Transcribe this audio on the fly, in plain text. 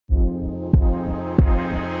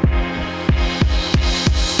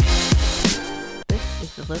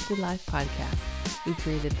Lifted Life podcast. We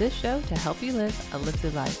created this show to help you live a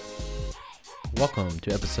lifted life. Welcome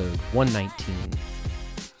to episode 119,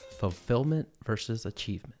 Fulfillment versus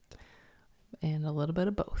Achievement. And a little bit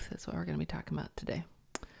of both is what we're going to be talking about today.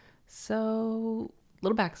 So,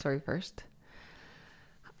 little backstory first.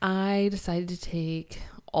 I decided to take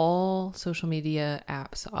all social media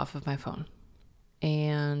apps off of my phone.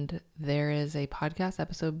 And there is a podcast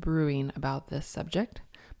episode brewing about this subject,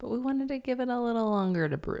 but we wanted to give it a little longer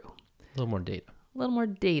to brew. A little more data. A little more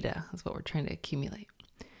data is what we're trying to accumulate.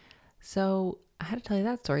 So I had to tell you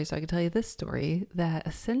that story so I could tell you this story that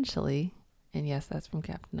essentially, and yes, that's from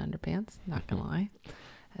Captain Underpants, not gonna lie,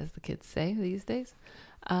 as the kids say these days.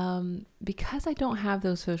 Because I don't have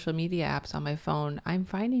those social media apps on my phone, I'm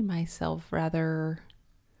finding myself rather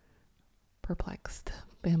perplexed,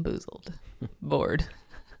 bamboozled, bored.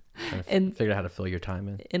 And figure out how to fill your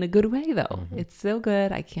time in a good way though. Mm-hmm. It's so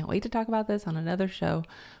good. I can't wait to talk about this on another show.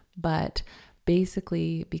 But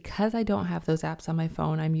basically, because I don't have those apps on my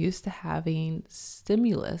phone, I'm used to having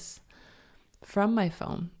stimulus from my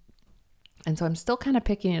phone. And so I'm still kind of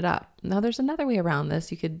picking it up. Now there's another way around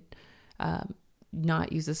this. You could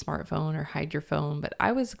not use a smartphone or hide your phone, but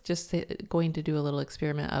I was just going to do a little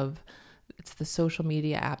experiment of it's the social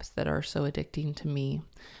media apps that are so addicting to me.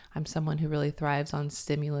 I'm someone who really thrives on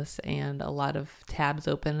stimulus and a lot of tabs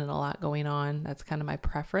open and a lot going on. That's kind of my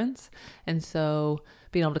preference. And so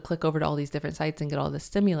being able to click over to all these different sites and get all the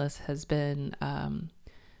stimulus has been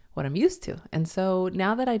what I'm used to. And so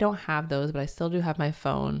now that I don't have those, but I still do have my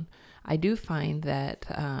phone, I do find that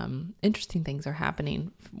interesting things are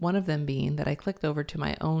happening. One of them being that I clicked over to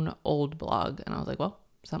my own old blog and I was like, well,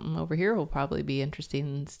 something over here will probably be interesting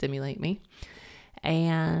and stimulate me.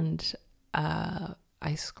 And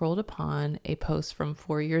I scrolled upon a post from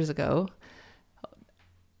 4 years ago.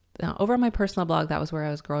 Now, over on my personal blog, that was where I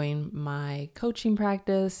was growing my coaching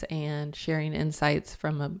practice and sharing insights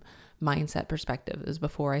from a mindset perspective. It was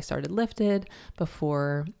before I started Lifted,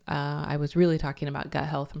 before I was really talking about gut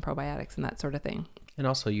health and probiotics and that sort of thing. And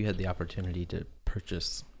also you had the opportunity to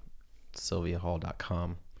purchase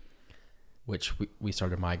sylviahall.com, which we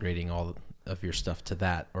started migrating all of your stuff to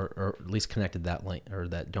that, or at least connected that link or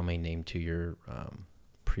that domain name to your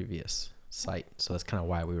previous site. So that's kind of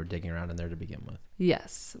why we were digging around in there to begin with.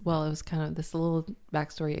 Yes. Well, it was kind of this little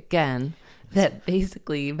backstory again that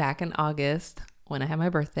basically back in August, when I had my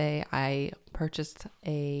birthday, I purchased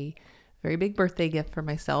a very big birthday gift for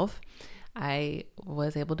myself. I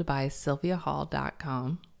was able to buy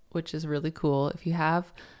sylviahall.com, which is really cool. If you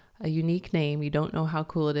have a unique name, you don't know how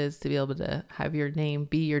cool it is to be able to have your name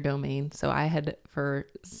be your domain. So I had for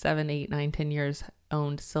 7, 8, 9, 10 years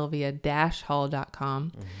owned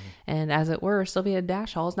sylvia-hall.com. Mm-hmm. And as it were,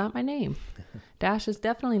 Sylvia-Hall is not my name. Dash is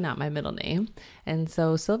definitely not my middle name. And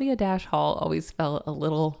so Sylvia-Hall always felt a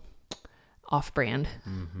little off-brand,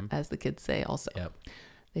 as the kids say also. Yep.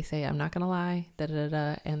 They say, I'm not going to lie,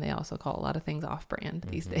 da-da-da-da, and they also call a lot of things off-brand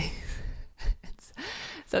these days.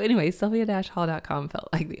 So anyway, sylvia-hall.com felt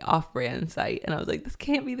like the off-brand site. And I was like, this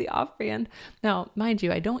can't be the off-brand. Now, mind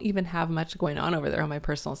you, I don't even have much going on over there on my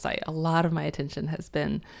personal site. A lot of my attention has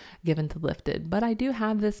been given to Lifted. But I do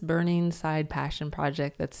have this burning side passion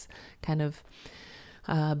project that's kind of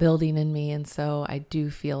building in me. And so I do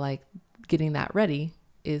feel like getting that ready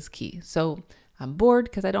is key. So I'm bored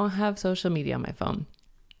because I don't have social media on my phone.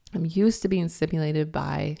 I'm used to being stimulated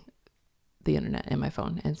by the internet in my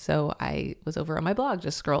phone. And so I was over on my blog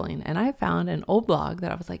just scrolling and I found an old blog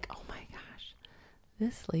that I was like, oh my gosh,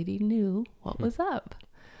 this lady knew what was up.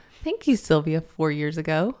 Thank you, Sylvia, 4 years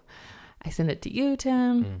ago. I sent it to you,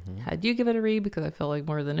 Tim. Had you give it a read because I felt like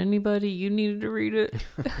more than anybody, you needed to read it.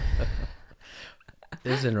 It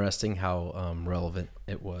was interesting how relevant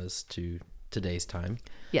it was to today's time.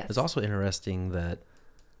 Yes. It's also interesting that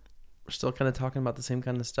we're still kind of talking about the same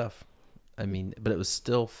kind of stuff. I mean, but it was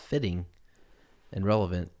still fitting and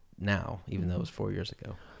relevant now, even though it was 4 years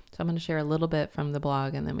ago. So I'm going to share a little bit from the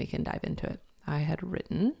blog and then we can dive into it. I had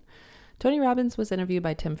written, Tony Robbins was interviewed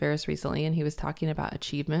by Tim Ferriss recently and he was talking about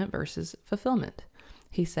achievement versus fulfillment.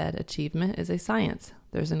 He said, achievement is a science.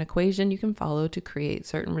 There's an equation you can follow to create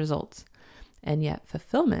certain results. And yet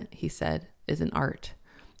fulfillment, he said, is an art.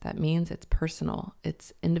 That means it's personal,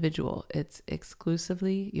 it's individual, it's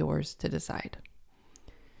exclusively yours to decide.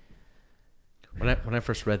 When I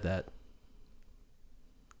first read that,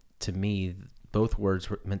 to me, both words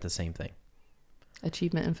meant the same thing.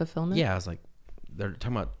 Achievement and fulfillment? Yeah, I was like, they're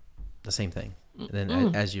talking about the same thing. And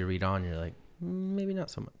then as you read on, you're like, maybe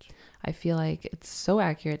not so much. I feel like it's so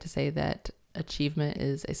accurate to say that achievement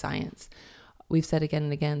is a science. we've said again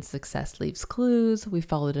and again, success leaves clues. We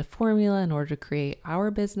followed a formula in order to create our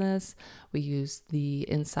business. We used the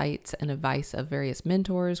insights and advice of various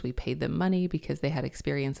mentors. We paid them money because they had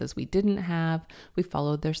experiences we didn't have. We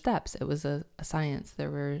followed their steps. It was a science. There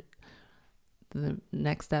were the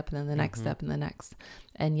next step and then the next step and the next.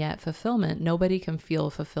 And yet fulfillment, nobody can feel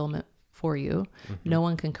fulfillment for you. No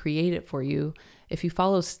one can create it for you. If you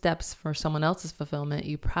follow steps for someone else's fulfillment,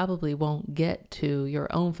 you probably won't get to your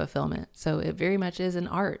own fulfillment. So it very much is an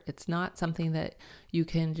art. It's not something that you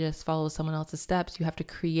can just follow someone else's steps. You have to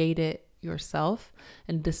create it yourself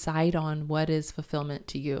and decide on what is fulfillment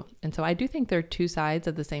to you. And so I do think there are two sides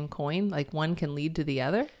of the same coin. Like one can lead to the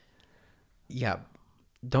other. Yeah.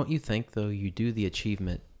 Don't you think, though, you do the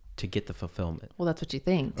achievement to get the fulfillment? Well, that's what you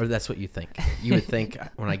think. Or that's what you think. You would think,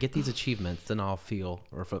 when I get these achievements, then I'll feel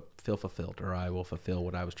fulfilled, or I will fulfill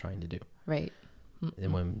what I was trying to do. Right.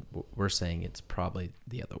 And when we're saying it's probably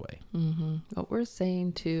the other way. What we're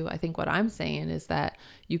saying too, I think what I'm saying is that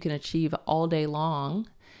you can achieve all day long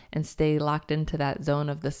and stay locked into that zone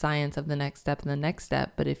of the science of the next step and the next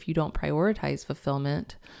step. But if you don't prioritize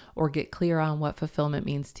fulfillment or get clear on what fulfillment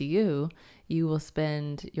means to you, you will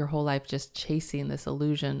spend your whole life just chasing this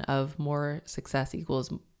illusion of more success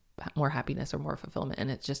equals more happiness or more fulfillment.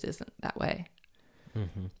 And it just isn't that way.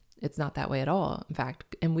 It's not that way at all. In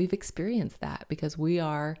fact, and we've experienced that because we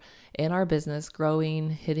are in our business growing,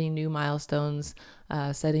 hitting new milestones,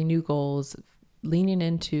 setting new goals, leaning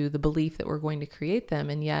into the belief that we're going to create them.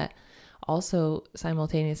 And yet also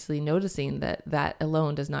simultaneously noticing that that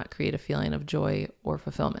alone does not create a feeling of joy or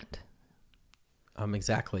fulfillment.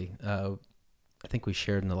 Exactly. I think we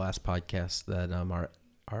shared in the last podcast that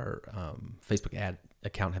our Facebook ad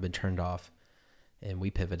account had been turned off, and we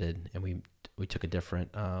pivoted and we took a different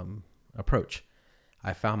approach.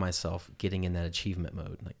 I found myself getting in that achievement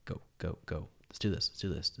mode, like go. Let's do this. Let's do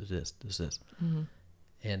this. Do this. Do this.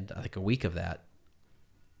 And I think a week of that,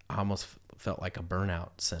 I almost felt like a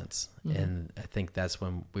burnout sense. And I think that's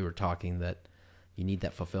when we were talking that you need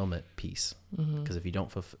that fulfillment piece, because if you don't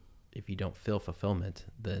feel fulfillment,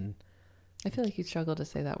 then I feel like you struggle to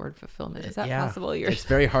say that word fulfillment. Is that yeah, possible? It's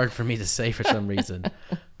very hard for me to say for some reason.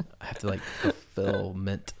 I have to like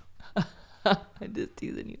fulfillment. I'm just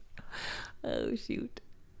teasing you. Oh, shoot.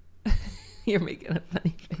 You're making a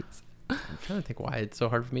funny face. I'm trying to think why it's so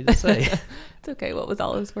hard for me to say. It's okay. What was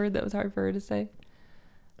Olive's word that was hard for her to say?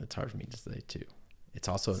 It's hard for me to say too. It's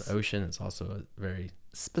also an ocean. It's also a very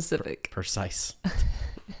specific, precise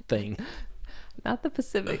thing. Not the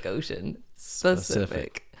Pacific Ocean.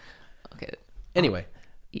 Specific. Okay. Anyway,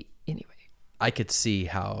 Anyway, I could see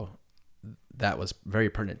how that was very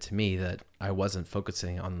pertinent to me, that I wasn't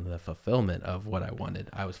focusing on the fulfillment of what I wanted.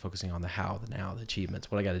 I was focusing on the how, the now, the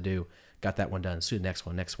achievements, what I got to do. Got that one done. Let's do the next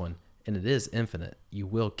one. And it is infinite. You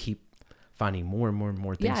will keep finding more and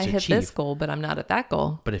more things to achieve. I hit this goal, but I'm not at that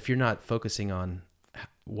goal. But if you're not focusing on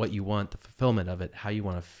what you want, the fulfillment of it, how you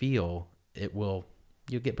want to feel, you'll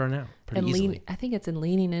get burned out pretty easily. I think it's in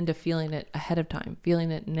leaning into feeling it ahead of time,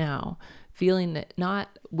 feeling it now, feeling it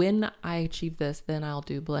not when I achieve this, then I'll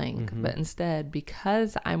do blank, but instead,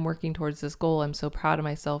 because I'm working towards this goal, I'm so proud of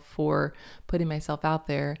myself for putting myself out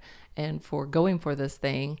there and for going for this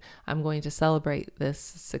thing. I'm going to celebrate this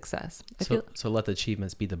success. So let the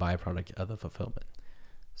achievements be the byproduct of the fulfillment.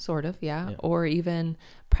 Sort of, yeah. Or even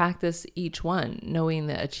practice each one, knowing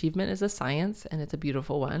that achievement is a science and it's a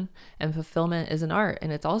beautiful one, and fulfillment is an art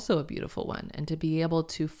and it's also a beautiful one. And to be able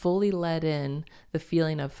to fully let in the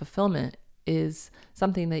feeling of fulfillment is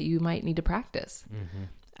something that you might need to practice.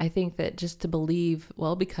 I think that just to believe,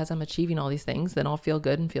 well, because I'm achieving all these things, then I'll feel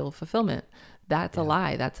good and feel fulfillment. That's a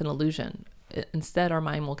lie. That's an illusion. Instead, our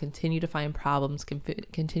mind will continue to find problems,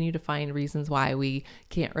 continue to find reasons why we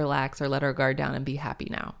can't relax or let our guard down and be happy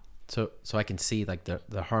now. So I can see like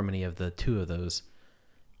the harmony of the two of those,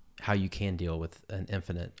 how you can deal with an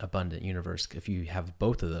infinite, abundant universe if you have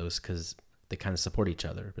both of those, because they kind of support each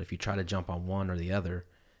other. But if you try to jump on one or the other,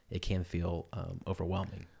 it can feel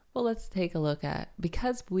overwhelming. Well, let's take a look at,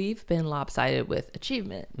 because we've been lopsided with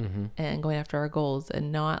achievement and going after our goals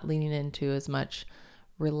and not leaning into as much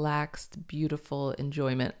relaxed, beautiful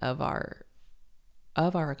enjoyment of our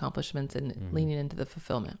accomplishments and leaning into the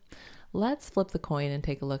fulfillment. Let's flip the coin and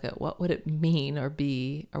take a look at what would it mean or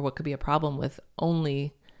what could be a problem with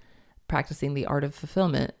only practicing the art of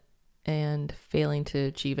fulfillment and failing to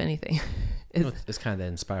achieve anything. It's kind of the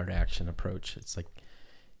inspired action approach. It's like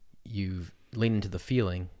you lean into the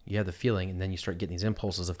feeling, you have the feeling, and then you start getting these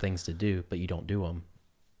impulses of things to do, but you don't do them.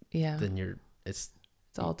 Yeah. Then it's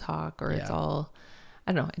all talk, or it's all,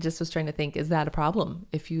 I don't know. I just was trying to think, is that a problem?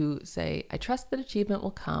 If you say, I trust that achievement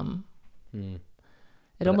will come,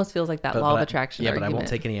 It almost feels like that law of attraction Yeah, argument. but I won't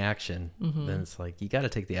take any action. Then it's like, you got to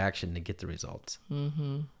take the action to get the results.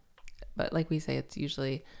 But like we say, it's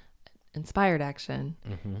usually inspired action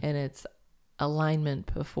and it's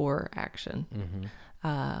alignment before action.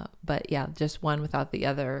 But yeah, just one without the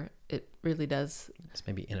other, it really does. It's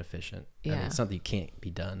maybe inefficient. Yeah. I mean, it's something you can't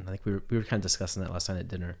be done. I think we were kind of discussing that last night at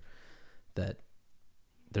dinner, that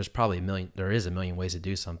there's probably there is a million ways to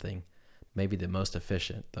do something. Maybe the most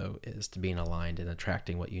efficient, though, is to being aligned and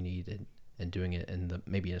attracting what you need and doing it in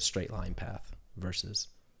maybe a straight line path versus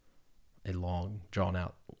a long, drawn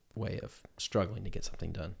out way of struggling to get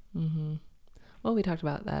something done. Well, we talked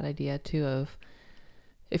about that idea too of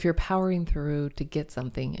if you're powering through to get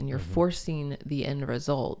something and you're forcing the end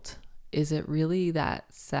result, is it really that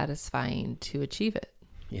satisfying to achieve it?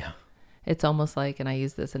 Yeah. It's almost like, and I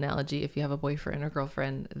use this analogy, if you have a boyfriend or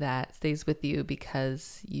girlfriend that stays with you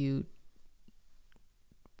because you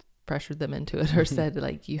pressured them into it or said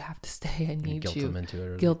like, you have to stay, I need guilt you. them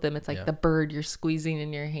into it. Guilt them. It's like the bird you're squeezing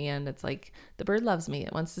in your hand. It's like the bird loves me.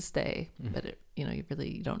 It wants to stay, but it, you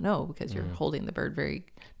really don't know because you're holding the bird very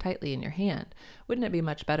tightly in your hand. Wouldn't it be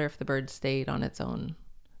much better if the bird stayed on its own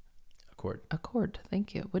accord?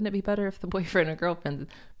 Thank you. Wouldn't it be better if the boyfriend or girlfriend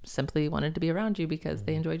simply wanted to be around you because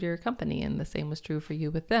they enjoyed your company, and the same was true for you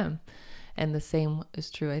with them? And the same is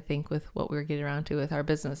true, I think, with what we're getting around to with our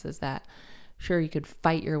business, is that sure, you could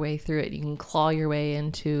fight your way through it. You can claw your way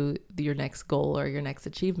into your next goal or your next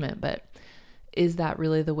achievement, but is that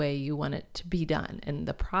really the way you want it to be done? And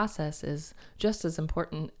the process is just as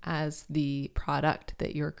important as the product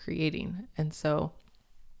that you're creating. And so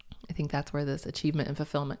I think that's where this achievement and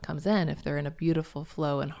fulfillment comes in. If they're in a beautiful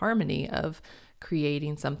flow and harmony of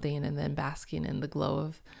creating something and then basking in the glow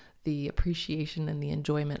of the appreciation and the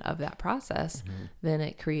enjoyment of that process, then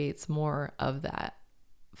it creates more of that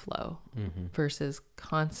flow versus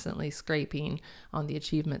constantly scraping on the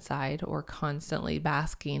achievement side or constantly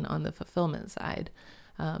basking on the fulfillment side.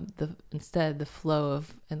 Instead, the flow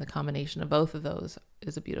of and the combination of both of those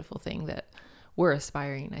is a beautiful thing that we're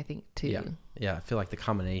aspiring, I think, to. Yeah. I feel like the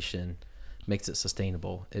combination makes it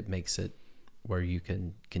sustainable. It makes it where you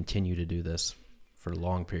can continue to do this for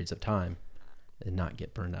long periods of time and not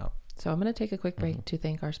get burned out. So I'm going to take a quick break to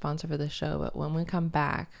thank our sponsor for this show. But when we come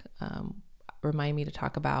back, remind me to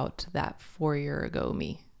talk about that 4-year-ago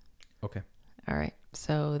me. Okay. All right.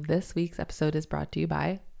 So this week's episode is brought to you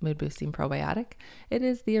by Mood Boosting Probiotic. It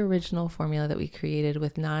is the original formula that we created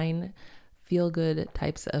with 9 feel-good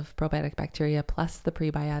types of probiotic bacteria plus the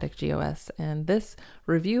prebiotic GOS. And this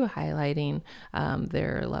review highlighting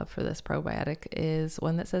their love for this probiotic is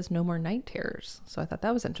one that says no more night terrors. So I thought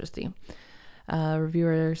that was interesting.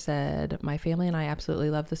 Reviewer said, my family and I absolutely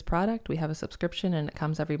love this product. We have a subscription and it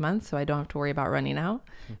comes every month, so I don't have to worry about running out.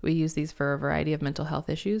 We use these for a variety of mental health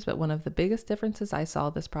issues, but one of the biggest differences I saw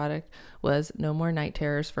with this product was no more night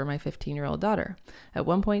terrors for my 15-year-old daughter. At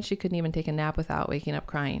one point, she couldn't even take a nap without waking up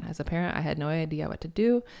crying. As a parent, I had no idea what to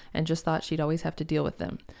do and just thought she'd always have to deal with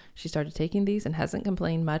them. She started taking these and hasn't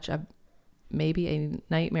complained much. Maybe a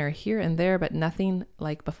nightmare here and there, but nothing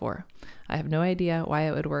like before. I have no idea why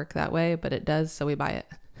it would work that way, but it does, so we buy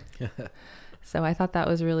it. So I thought that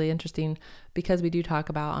was really interesting because we do talk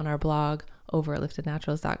about on our blog over at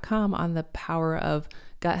liftednaturals.com on the power of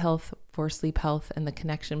gut health for sleep health and the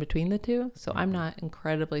connection between the two. So I'm not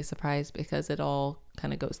incredibly surprised because it all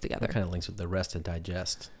kind of goes together. It kind of links with the rest and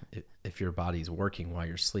digest. If your body's working while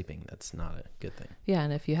you're sleeping, that's not a good thing. Yeah,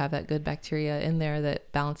 and if you have that good bacteria in there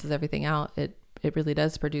that balances everything out, it really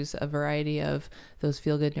does produce a variety of those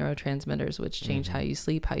feel-good neurotransmitters, which change how you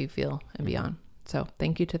sleep, how you feel, and beyond. So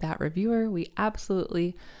thank you to that reviewer. We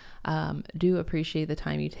absolutely do appreciate the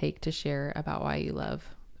time you take to share about why you love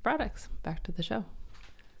the products. Back to the show.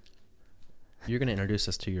 You're going to introduce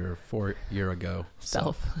us to your 4-year-ago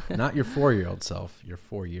self. Not your 4-year-old self, your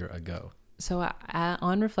 4-year-ago. So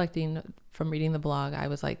on reflecting from reading the blog, I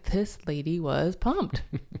was like, this lady was pumped.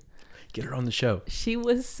 Get her on the show. She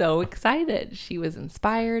was so excited. She was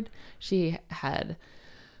inspired. She had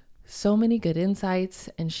so many good insights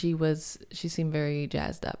and she seemed very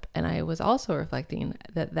jazzed up. And I was also reflecting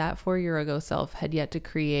that 4-year-ago self had yet to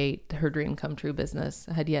create her dream come true business,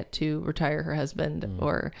 had yet to retire her husband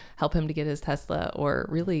or help him to get his Tesla or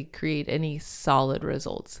really create any solid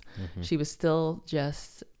results. She was still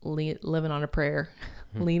just living on a prayer,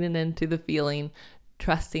 leaning into the feeling,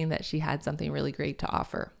 trusting that she had something really great to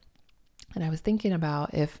offer. And I was thinking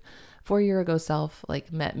about if 4-year-ago self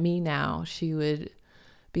met me now, she would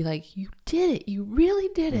be like, you did it. You really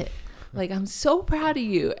did it. I'm so proud of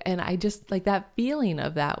you. And I just that feeling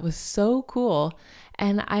of that was so cool.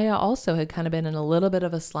 And I also had kind of been in a little bit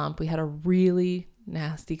of a slump. We had a really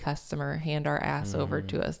nasty customer hand our ass over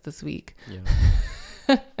to us this week.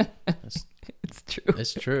 Yeah. It's true.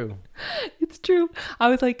 It's true. It's true. I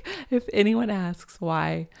was like, if anyone asks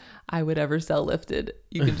why I would ever sell Lifted,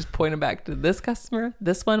 you can just point them back to this customer,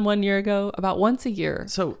 this one year ago, about once a year.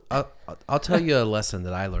 So I'll tell you a lesson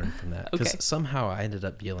that I learned from that, because Okay. somehow I ended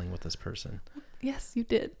up dealing with this person. Yes, you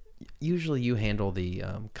did. Usually you handle the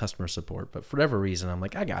customer support, but for whatever reason, I'm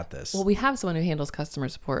like, I got this. Well, we have someone who handles customer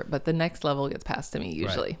support, but the next level gets passed to me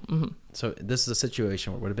usually. Right. Mm-hmm. So this is a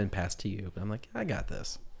situation where it would have been passed to you, but I'm like, I got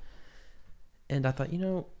this. And I thought,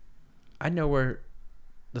 I know where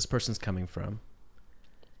this person's coming from,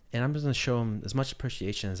 and I'm just going to show them as much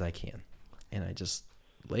appreciation as I can. And I just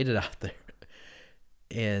laid it out there.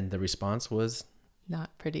 And the response was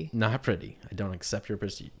Not pretty. not pretty. I don't accept your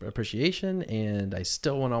appreciation, and I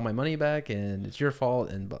still want all my money back, and it's your fault.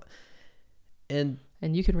 And And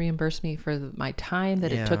you can reimburse me for my time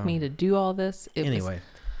that it took me to do all this.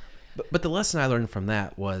 But the lesson I learned from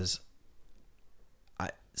that was,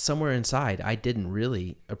 somewhere inside, I didn't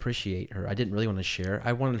really appreciate her. I didn't really want to share.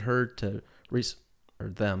 I wanted her to, or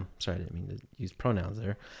them. Sorry, I didn't mean to use pronouns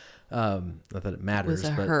there. Not that it matters. It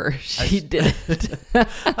was but her. She did it.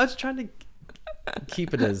 I was trying to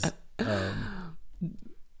keep it as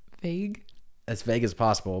Vague. as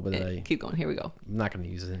possible, but Keep going. Here we go. I'm not going to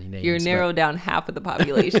use any names. You're narrowed down half of the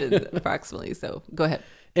population approximately. So go ahead.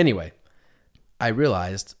 Anyway, I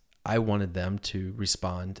realized I wanted them to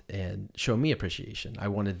respond and show me appreciation. I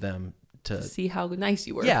wanted them to See how nice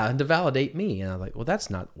you were. yeah, and to validate me. And I was like,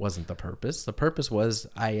 well, wasn't the purpose. The purpose was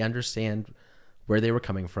I understand where they were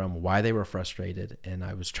coming from, why they were frustrated, and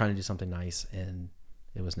I was trying to do something nice, and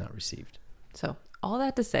it was not received. So all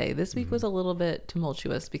that to say, this week was a little bit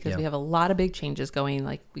tumultuous because Yeah. we have a lot of big changes going.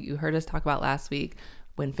 Like you heard us talk about last week,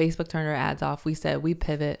 when Facebook turned our ads off, we said we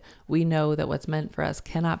pivot. We know that what's meant for us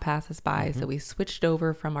cannot pass us by. So we switched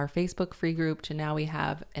over from our Facebook free group to now we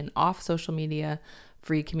have an off social media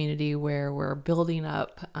free community where we're building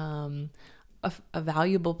up a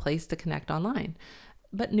valuable place to connect online.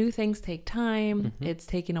 But new things take time. It's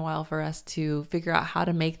taking a while for us to figure out how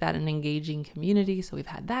to make that an engaging community. So we've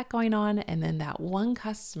had that going on. And then that one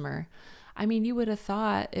customer, I mean, you would have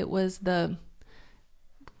thought it was the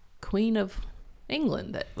Queen of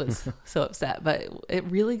England that was so upset, but it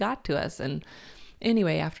really got to us. And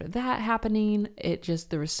anyway, after that happening,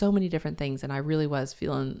 there were so many different things. And I really was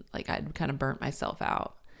feeling like I'd kind of burnt myself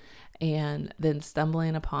out. And then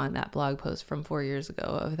stumbling upon that blog post from 4 years ago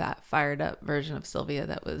of that fired up version of Sylvia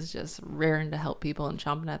that was just raring to help people and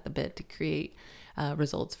chomping at the bit to create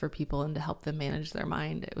results for people and to help them manage their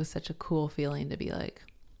mind. It was such a cool feeling to be like,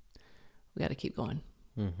 we got to keep going.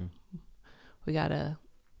 We got to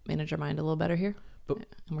manage our mind a little better here. And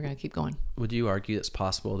we're going to keep going. Would you argue it's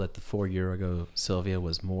possible that the 4 year ago Sylvia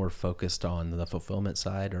was more focused on the fulfillment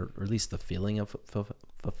side, or at least the feeling of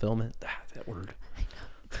fulfillment? That word.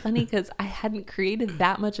 It's funny because I hadn't created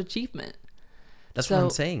that much achievement. That's what I'm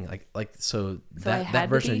saying. So that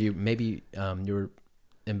version of you, maybe you were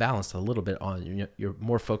imbalanced a little bit on. You're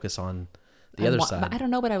more focused on the other side. But I don't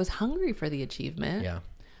know, but I was hungry for the achievement. Yeah.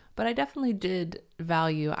 But I definitely did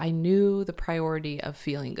value. I knew the priority of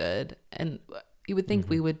feeling good, and you would think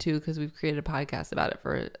we would too because we've created a podcast about it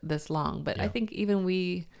for this long. But I think even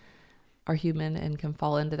we are human and can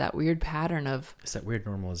fall into that weird pattern of it's that weird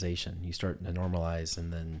normalization. You start to normalize,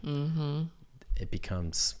 and then it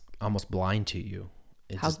becomes almost blind to you.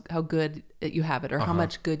 How good you have it, or how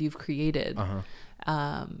much good you've created.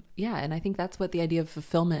 And I think that's what the idea of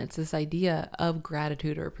fulfillment. It's this idea of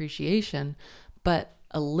gratitude or appreciation, but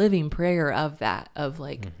a living prayer of that, of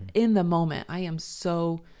like in the moment, I am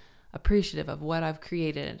so appreciative of what I've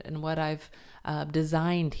created and what I've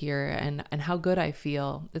designed here and how good I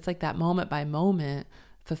feel. It's like that moment by moment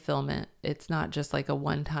fulfillment. It's not just like a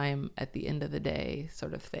one time at the end of the day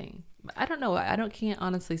sort of thing. I don't know. Can't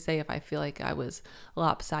honestly say if I feel like I was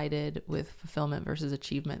lopsided with fulfillment versus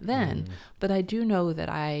achievement then, but I do know that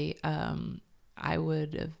I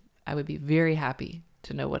would be very happy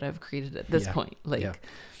to know what I've created at this point.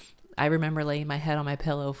 I remember laying my head on my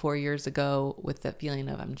pillow 4 years ago with the feeling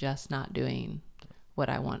of I'm just not doing what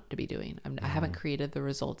I want to be doing. I haven't created the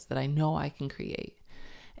results that I know I can create.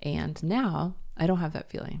 And now I don't have that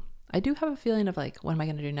feeling. I do have a feeling of like, what am I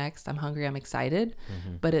going to do next? I'm hungry. I'm excited,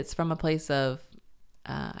 but it's from a place of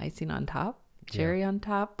icing on top, cherry on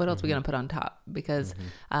top. What else are we going to put on top? Because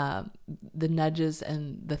the nudges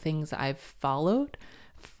and the things I've followed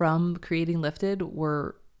from creating Lifted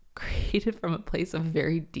were created from a place of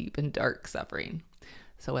very deep and dark suffering.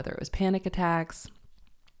 So whether it was panic attacks,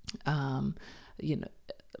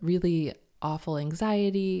 really awful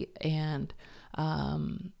anxiety, and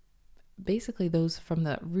basically those from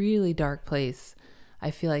the really dark place,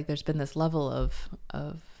 I feel like there's been this level of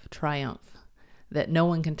triumph that no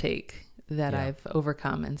one can take that Yeah. I've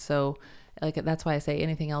overcome. And so like, that's why I say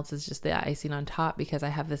anything else is just the icing on top, because I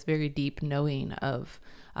have this very deep knowing of,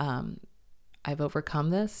 I've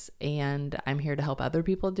overcome this and I'm here to help other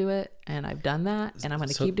people do it. And I've done that and I'm going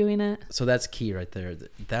to keep doing it. So that's key right there.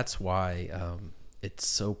 That's why it's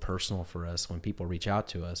so personal for us. When people reach out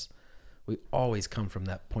to us, we always come from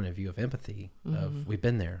that point of view of empathy, of we've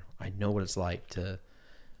been there. I know what it's like to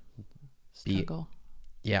Struggle.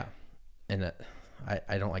 Yeah. And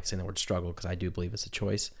I don't like saying the word struggle, because I do believe it's a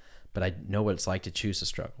choice, but I know what it's like to choose to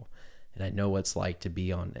struggle. And I know what it's like to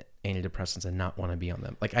be on antidepressants and not want to be on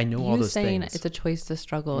them. Like, I know all those saying things. It's a choice to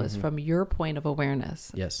struggle is from your point of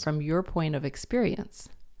awareness. Yes. From your point of experience.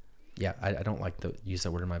 Yeah. I don't like to use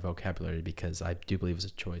that word in my vocabulary, because I do believe it's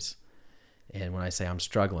a choice. And when I say I'm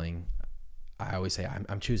struggling, I always say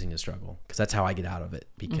I'm choosing to struggle, because that's how I get out of it.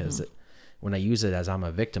 Because when I use it as I'm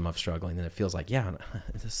a victim of struggling, then it feels like, yeah,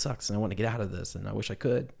 this sucks and I want to get out of this and I wish I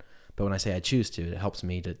could. But when I say I choose to, it helps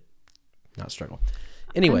me to not struggle.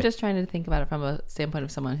 Anyway, I'm just trying to think about it from a standpoint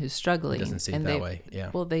of someone who's struggling. It doesn't see it that way. Yeah.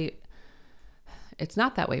 Well, it's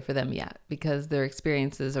not that way for them yet, because their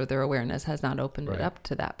experiences or their awareness has not opened it up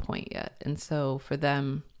to that point yet. And so for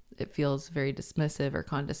them, it feels very dismissive or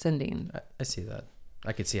condescending. I see that.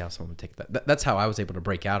 I could see how someone would take that. That's how I was able to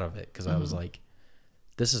break out of it, because I was like,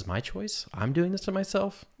 this is my choice. I'm doing this to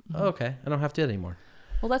myself. Oh, okay. I don't have to do it anymore.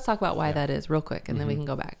 Well, let's talk about why that is real quick, and then we can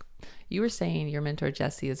go back. You were saying your mentor,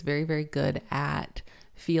 Jesse, is very, very good at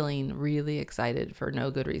feeling really excited for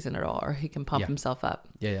no good reason at all, or he can pump himself up.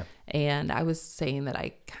 Yeah. And I was saying that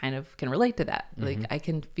I kind of can relate to that. Like, I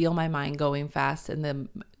can feel my mind going fast in the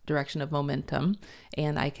direction of momentum,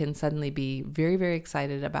 and I can suddenly be very, very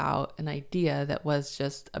excited about an idea that was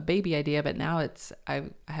just a baby idea, but now I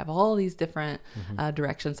have all these different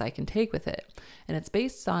directions I can take with it. And it's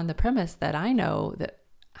based on the premise that I know that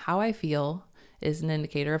how I feel is an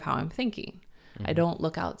indicator of how I'm thinking. I don't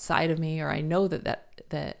look outside of me, or I know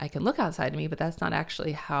that I can look outside of me, but that's not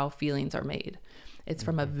actually how feelings are made. It's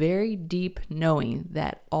from a very deep knowing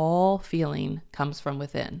that all feeling comes from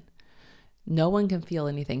within. No one can feel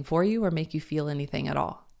anything for you or make you feel anything at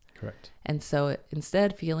all. Correct. And so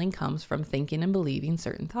instead, feeling comes from thinking and believing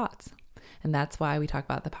certain thoughts. And that's why we talk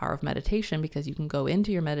about the power of meditation, because you can go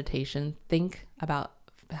into your meditation, think about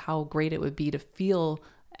how great it would be to feel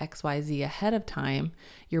XYZ ahead of time.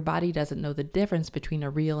 Your body doesn't know the difference between a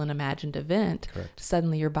real and imagined event. Correct.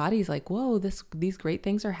 Suddenly your body's like, whoa, these great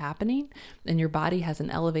things are happening. And your body has an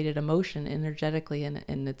elevated emotion energetically, and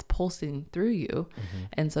it's pulsing through you.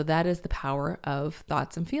 And so that is the power of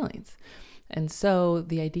thoughts and feelings. And so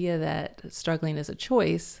the idea that struggling is a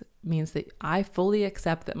choice means that I fully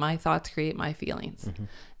accept that my thoughts create my feelings.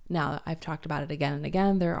 Now, I've talked about it again and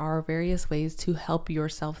again. There are various ways to help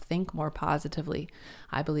yourself think more positively.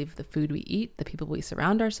 I believe the food we eat, the people we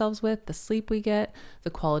surround ourselves with, the sleep we get, the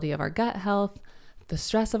quality of our gut health, the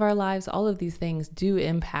stress of our lives, all of these things do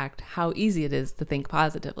impact how easy it is to think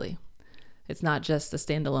positively. It's not just a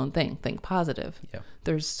standalone thing, think positive. Yeah.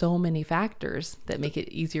 There's so many factors that make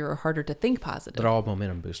it easier or harder to think positive. They're all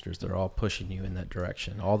momentum boosters. They're all pushing you in that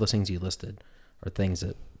direction. All those things you listed are things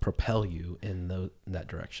that propel you in that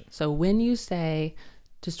direction. So when you say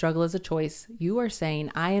to struggle is a choice, you are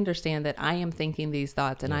saying, I understand that I am thinking these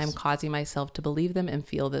thoughts and I am causing myself to believe them and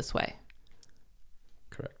feel this way.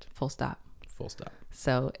 Correct. Full stop. Full stop.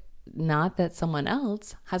 So not that someone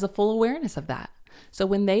else has a full awareness of that. So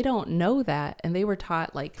when they don't know that, and they were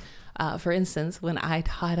taught, like, for instance, when I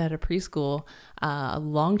taught at a preschool a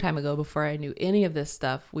long time ago, before I knew any of this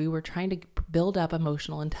stuff, we were trying to build up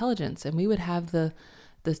emotional intelligence, and we would have the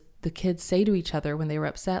kids say to each other when they were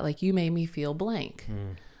upset, like, you made me feel blank.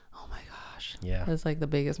 Oh my gosh. Yeah. That's like the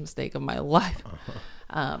biggest mistake of my life.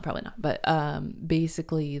 Probably not. But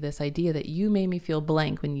basically this idea that you made me feel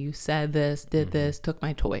blank when you said this, did this, took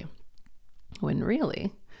my toy. When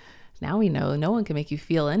really, now we know no one can make you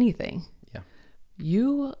feel anything. Yeah.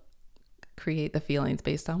 You create the feelings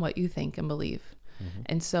based on what you think and believe.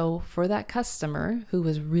 And so for that customer who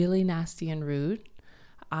was really nasty and rude,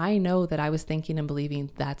 I know that I was thinking and believing,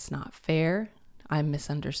 that's not fair. I'm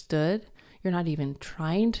misunderstood. You're not even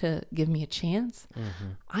trying to give me a chance.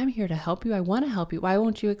 I'm here to help you. I want to help you. Why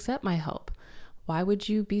won't you accept my help? Why would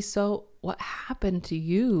you be so, what happened to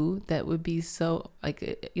you that would be so, like,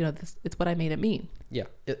 it's what I made it mean. Yeah.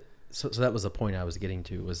 So that was the point I was getting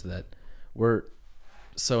to, was that we're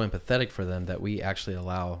so empathetic for them that we actually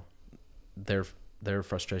allow their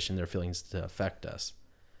frustration, their feelings to affect us,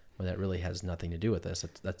 when that really has nothing to do with us.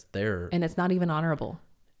 That's their... And it's not even honorable.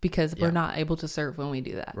 because we're not able to serve when we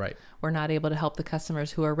do that. Right. We're not able to help the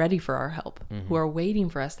customers who are ready for our help, who are waiting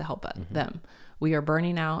for us to help them. We are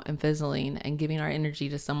burning out and fizzling and giving our energy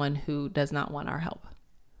to someone who does not want our help.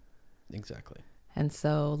 Exactly. And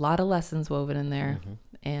so a lot of lessons woven in there,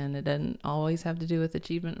 and it doesn't always have to do with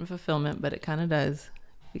achievement and fulfillment, but it kind of does,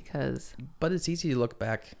 because. But it's easy to look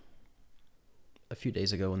back a few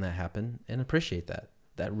days ago when that happened and appreciate that.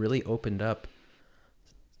 That really opened up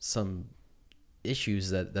some issues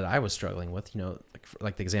that I was struggling with,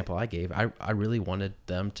 like the example I gave. I really wanted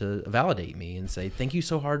them to validate me and say, thank you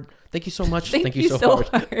so hard. Thank you so much. Thank you so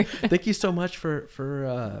hard. Thank you so much for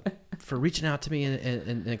reaching out to me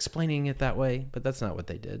and explaining it that way. But that's not what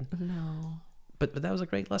they did. No. But that was a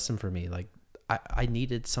great lesson for me. Like I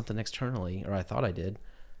needed something externally, or I thought I did,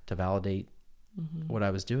 to validate what I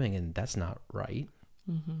was doing. And that's not right.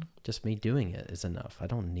 Just me doing it is enough. I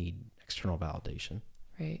don't need external validation.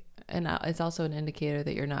 Right. And it's also an indicator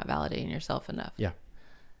that you're not validating yourself enough. Yeah.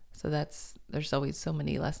 So there's always so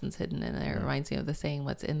many lessons hidden in there. It reminds me of the saying,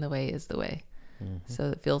 what's in the way is the way. So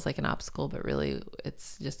it feels like an obstacle, but really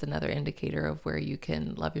it's just another indicator of where you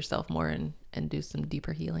can love yourself more and do some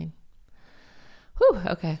deeper healing. Whew.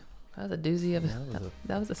 Okay. That was a doozy of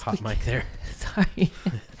that was a hot mic there. Sorry.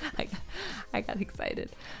 I got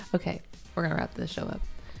excited. Okay. We're going to wrap this show up.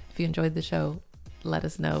 If you enjoyed the show, let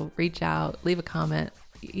us know. Reach out, leave a comment.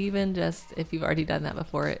 Even just if you've already done that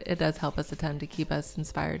before, it does help us a ton to keep us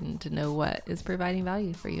inspired and to know what is providing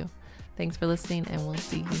value for you. Thanks for listening, and we'll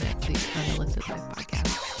see you next week on the Lifted Life Podcast.